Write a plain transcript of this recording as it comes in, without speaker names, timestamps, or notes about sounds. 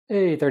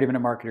Hey,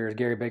 30-Minute Marketers,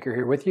 Gary Baker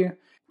here with you.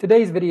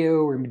 Today's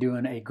video, we're going to be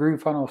doing a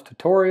GrooveFunnels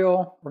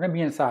tutorial. We're going to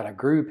be inside of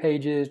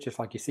GroovePages, just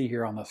like you see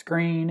here on the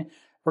screen.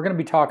 We're going to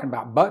be talking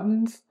about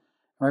buttons.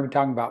 We're going to be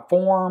talking about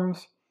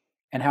forms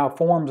and how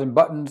forms and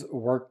buttons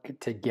work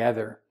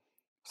together.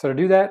 So to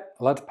do that,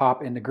 let's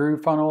pop into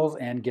GrooveFunnels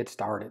and get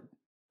started.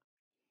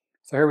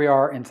 So here we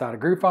are inside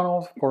of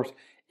GrooveFunnels. Of course,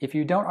 if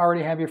you don't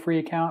already have your free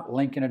account,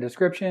 link in the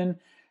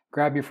description.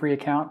 Grab your free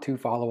account to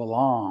follow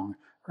along.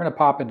 We're going to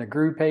pop into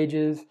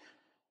GroovePages.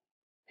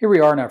 Here we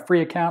are in our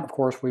free account. Of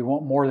course, we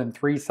want more than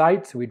 3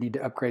 sites, so we need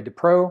to upgrade to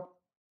Pro.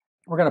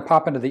 We're going to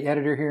pop into the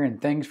editor here in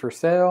Things for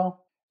Sale.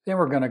 Then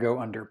we're going to go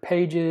under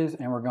Pages,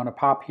 and we're going to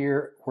pop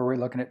here where we're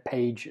looking at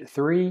page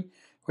 3,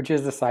 which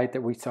is the site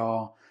that we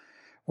saw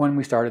when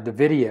we started the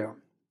video.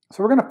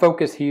 So we're going to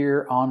focus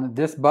here on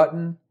this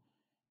button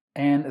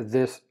and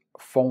this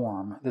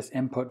form, this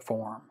input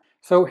form.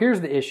 So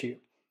here's the issue.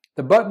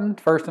 The button,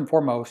 first and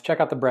foremost, check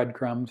out the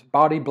breadcrumbs,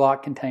 body,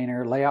 block,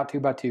 container, layout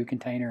 2x2,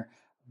 container,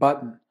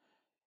 button,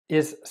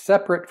 is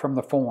separate from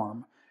the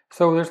form.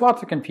 So there's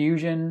lots of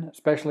confusion,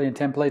 especially in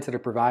templates that are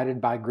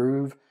provided by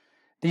Groove.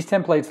 These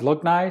templates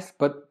look nice,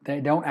 but they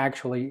don't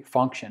actually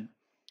function.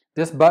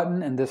 This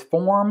button and this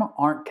form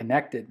aren't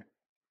connected.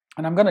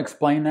 And I'm going to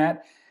explain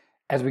that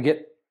as we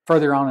get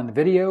further on in the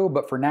video,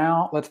 but for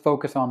now, let's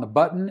focus on the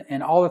button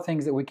and all the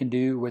things that we can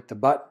do with the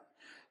button.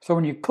 So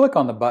when you click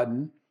on the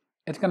button,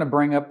 it's going to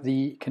bring up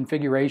the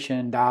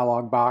configuration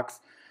dialog box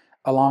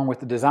along with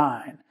the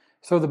design.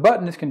 So the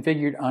button is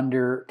configured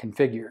under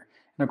Configure.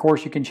 And of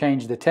course, you can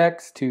change the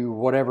text to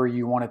whatever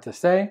you want it to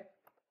say.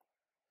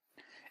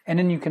 And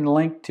then you can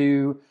link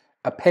to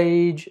a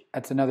page.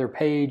 That's another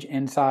page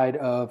inside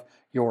of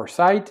your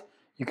site.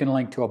 You can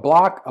link to a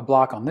block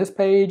on this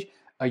page,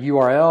 a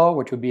URL,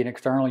 which would be an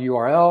external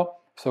URL,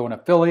 so an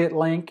affiliate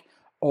link,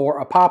 or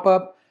a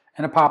pop-up.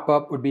 And a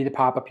pop-up would be the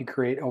pop-up you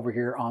create over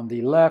here on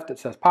the left. It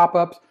says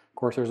pop-ups. Of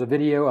course, there's a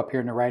video up here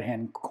in the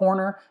right-hand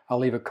corner. I'll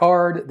leave a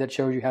card that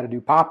shows you how to do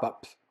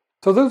pop-ups.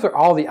 So those are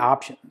all the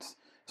options.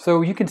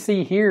 So you can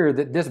see here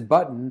that this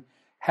button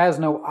has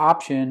no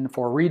option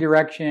for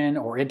redirection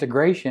or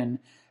integration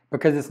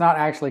because it's not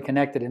actually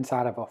connected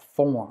inside of a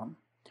form.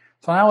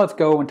 So now let's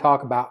go and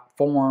talk about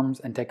forms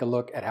and take a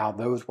look at how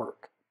those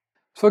work.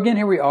 So again,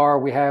 here we are.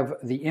 We have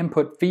the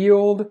input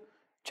field.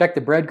 Check the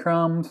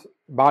breadcrumbs,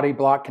 body,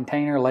 block,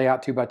 container,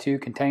 layout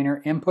 2x2,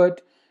 container, input,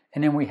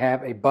 and then we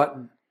have a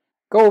button.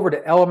 Go over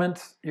to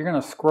elements. You're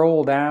going to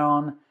scroll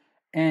down,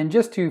 and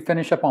just to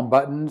finish up on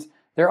buttons,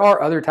 there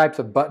are other types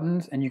of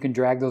buttons, and you can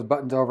drag those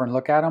buttons over and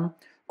look at them.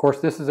 Of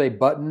course, this is a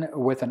button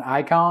with an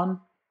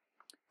icon.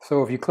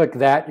 So if you click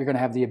that, you're going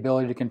to have the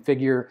ability to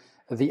configure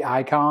the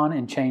icon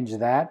and change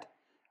that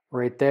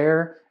right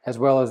there, as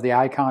well as the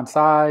icon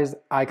size,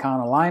 icon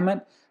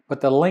alignment.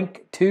 But the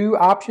link to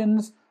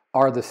options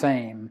are the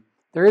same.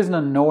 There is an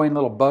annoying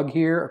little bug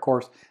here. Of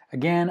course,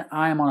 again,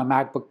 I am on a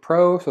MacBook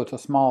Pro, so it's a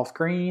small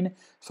screen.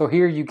 So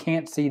here you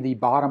can't see the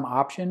bottom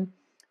option.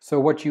 So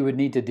what you would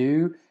need to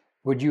do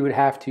you would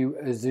have to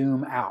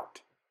zoom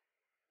out.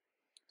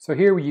 So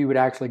here you would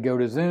actually go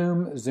to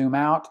zoom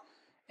out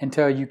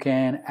until you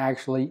can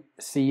actually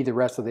see the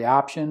rest of the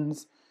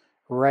options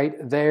right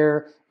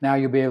there. Now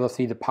you'll be able to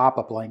see the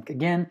pop-up link.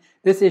 Again,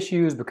 this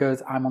issue is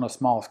because I'm on a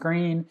small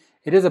screen.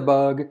 It is a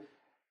bug.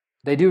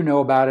 They do know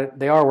about it.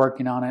 They are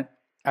working on it.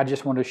 I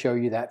just wanted to show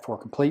you that for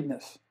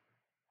completeness.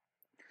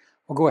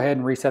 We'll go ahead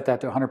and reset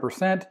that to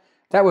 100%.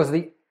 That was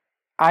the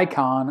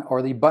icon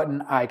or the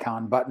button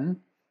icon button.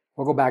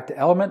 We'll go back to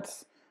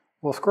elements,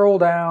 we'll scroll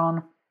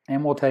down,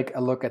 and we'll take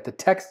a look at the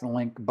text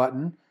link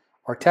button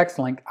or text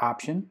link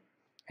option.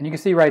 And you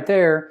can see right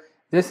there,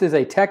 this is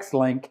a text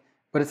link,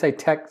 but it's a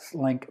text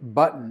link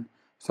button.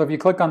 So if you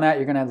click on that,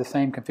 you're going to have the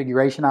same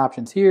configuration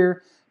options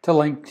here to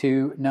link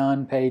to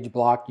none, page,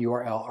 block,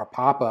 URL, or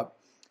pop-up.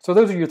 So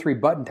those are your 3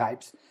 button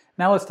types.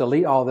 Now let's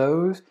delete all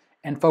those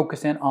and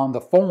focus in on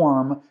the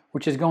form,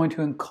 which is going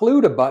to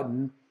include a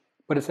button,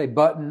 but it's a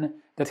button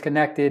that's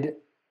connected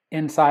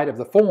inside of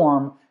the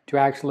form to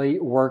actually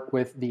work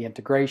with the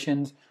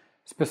integrations,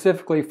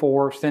 specifically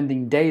for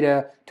sending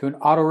data to an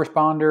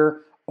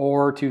autoresponder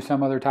or to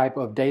some other type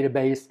of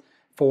database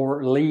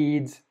for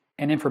leads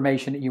and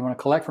information that you want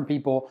to collect from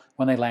people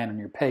when they land on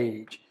your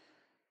page.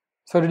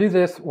 So to do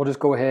this, we'll just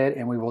go ahead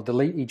and we will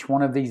delete each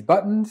one of these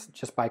buttons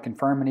just by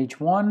confirming each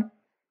one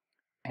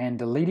and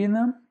deleting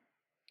them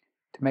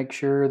to make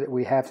sure that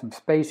we have some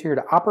space here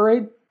to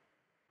operate.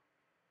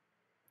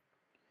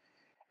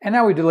 And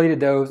now we deleted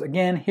those.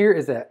 Again, here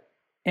is the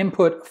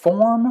input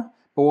form,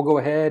 but we'll go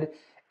ahead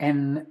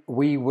and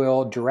we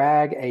will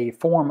drag a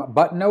form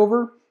button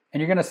over,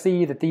 and you're going to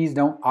see that these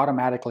don't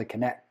automatically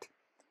connect.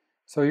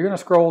 So you're going to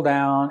scroll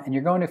down and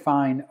you're going to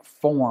find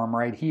form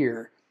right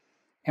here.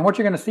 And what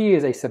you're going to see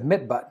is a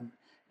submit button.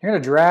 You're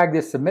going to drag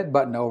this submit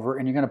button over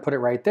and you're going to put it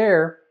right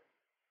there.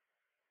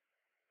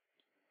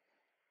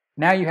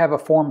 Now you have a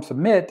form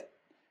submit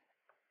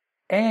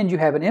and you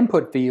have an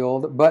input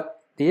field,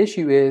 but the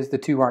issue is the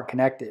 2 aren't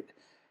connected.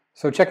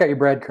 So check out your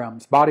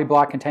breadcrumbs. Body,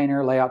 block,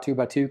 container, layout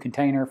 2x2,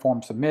 container,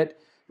 form submit.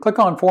 Click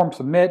on form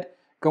submit,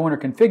 go under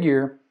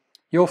configure,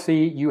 you'll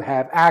see you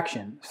have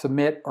action,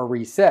 submit or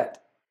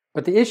reset.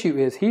 But the issue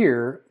is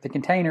here, the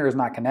container is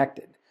not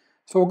connected.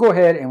 So we'll go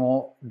ahead and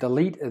we'll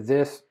delete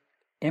this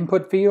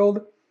input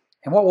field.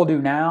 And what we'll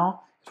do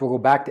now is we'll go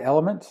back to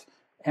elements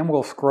and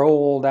we'll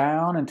scroll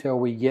down until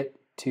we get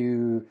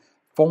to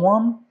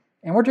form.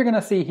 And what you're going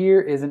to see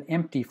here is an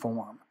empty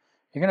form.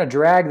 You're going to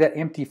drag that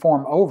empty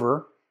form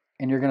over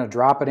and you're going to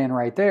drop it in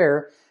right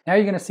there. Now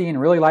you're going to see in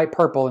really light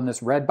purple in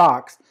this red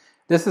box,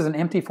 this is an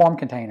empty form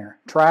container.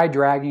 Try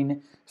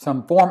dragging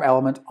some form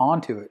elements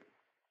onto it.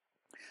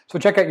 So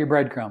check out your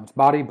breadcrumbs.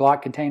 Body,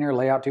 block container,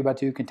 layout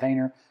 2x2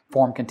 container,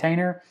 form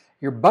container.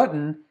 Your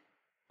button,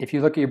 if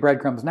you look at your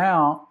breadcrumbs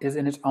now, is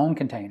in its own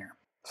container.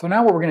 So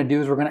now what we're going to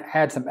do is we're going to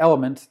add some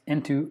elements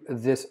into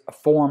this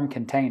form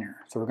container.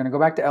 So we're going to go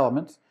back to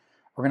elements.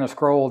 We're going to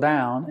scroll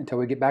down until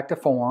we get back to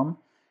form.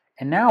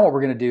 And now what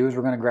we're going to do is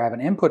we're going to grab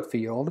an input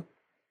field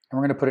and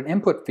we're going to put an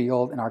input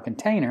field in our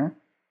container.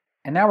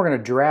 And now we're going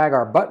to drag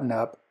our button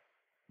up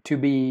to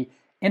be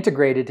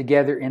integrated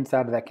together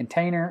inside of that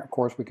container. Of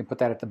course, we can put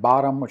that at the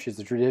bottom, which is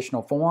the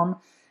traditional form.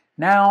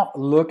 Now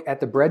look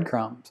at the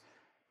breadcrumbs.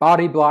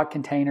 Body, block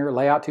container,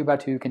 layout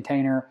 2x2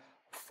 container,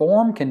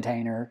 form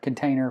container,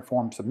 container,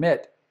 form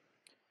submit.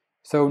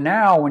 So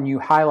now when you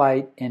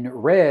highlight in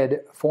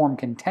red form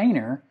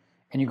container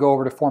and you go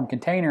over to form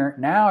container,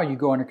 now you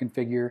go under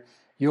configure,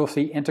 you'll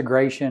see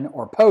integration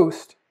or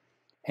post,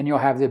 and you'll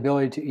have the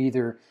ability to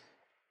either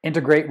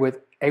integrate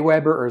with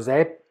Aweber or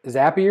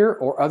Zapier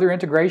or other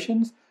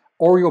integrations,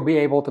 or you'll be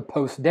able to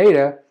post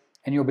data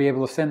and you'll be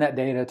able to send that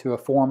data to a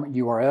form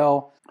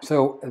URL.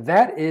 So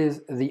that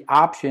is the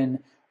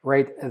option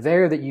right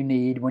there that you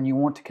need when you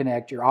want to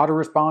connect your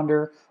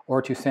autoresponder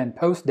or to send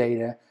post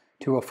data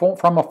to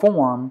from a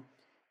form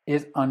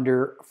is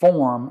under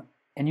form,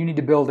 and you need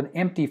to build an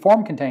empty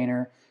form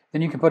container.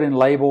 Then you can put in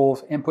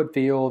labels, input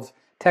fields,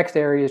 text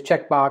areas,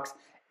 checkbox,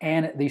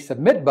 and the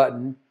submit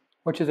button,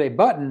 which is a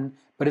button,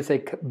 but it's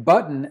a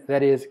button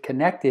that is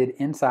connected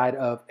inside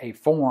of a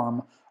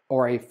form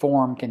or a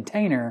form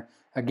container.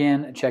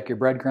 Again, check your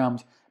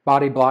breadcrumbs.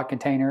 Body, block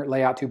container,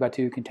 layout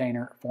 2x2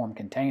 container, form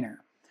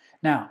container.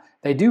 Now,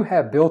 they do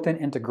have built-in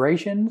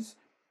integrations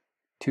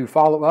to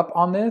follow up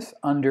on this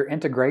under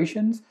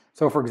integrations.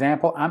 So for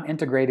example, I'm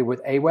integrated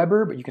with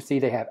Aweber, but you can see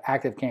they have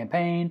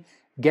ActiveCampaign,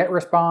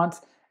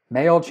 GetResponse,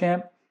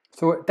 MailChimp.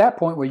 So at that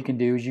point, what you can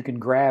do is you can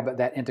grab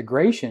that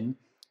integration,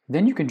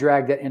 then you can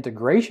drag that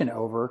integration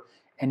over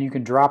and you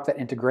can drop that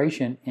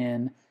integration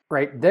in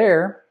right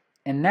there.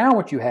 And now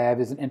what you have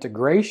is an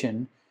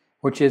integration,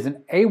 which is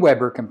an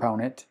Aweber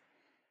component.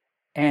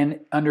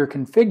 And under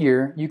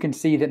configure, you can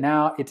see that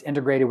now it's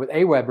integrated with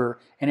Aweber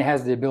and it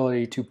has the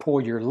ability to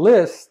pull your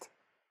list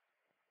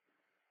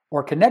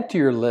or connect to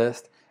your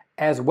list,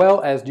 as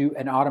well as do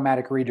an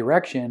automatic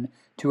redirection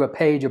to a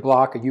page, a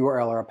block, a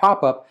URL, or a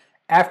pop-up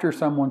after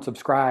someone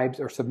subscribes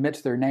or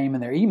submits their name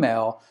and their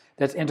email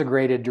that's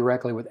integrated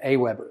directly with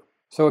Aweber.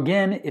 So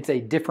again, it's a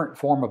different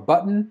form of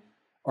button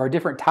or a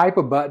different type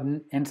of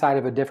button inside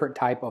of a different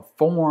type of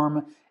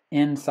form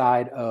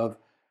inside of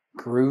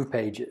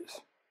GroovePages.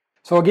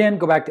 So again,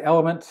 go back to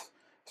elements,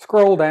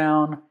 scroll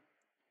down,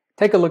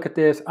 take a look at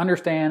this,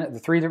 understand the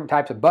three different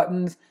types of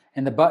buttons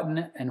and the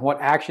button and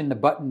what action the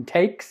button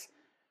takes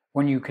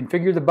when you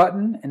configure the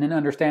button, and then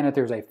understand that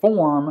there's a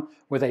form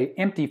with an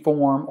empty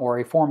form or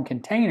a form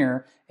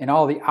container and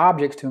all the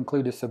objects to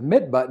include a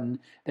submit button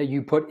that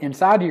you put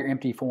inside of your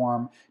empty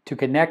form to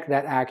connect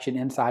that action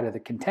inside of the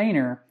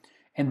container.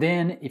 And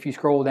then if you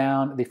scroll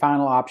down, the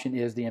final option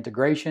is the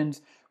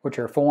integrations, which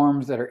are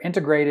forms that are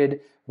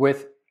integrated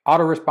with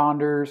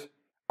autoresponders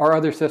or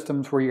other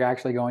systems where you're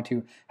actually going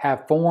to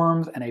have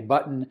forms and a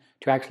button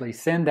to actually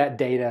send that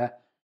data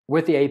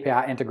with the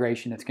API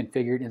integration that's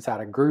configured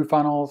inside of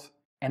GrooveFunnels.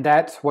 And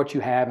that's what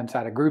you have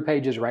inside of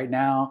GroovePages right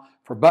now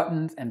for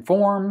buttons and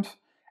forms,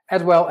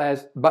 as well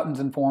as buttons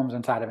and forms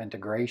inside of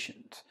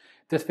integrations.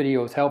 If this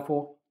video was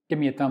helpful, give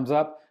me a thumbs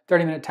up.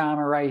 30-minute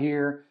timer right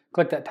here.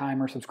 Click that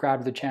timer, subscribe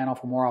to the channel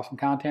for more awesome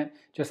content.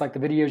 Just like the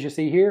videos you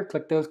see here,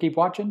 click those, keep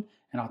watching,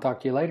 and I'll talk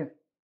to you later.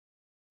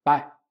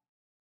 Bye.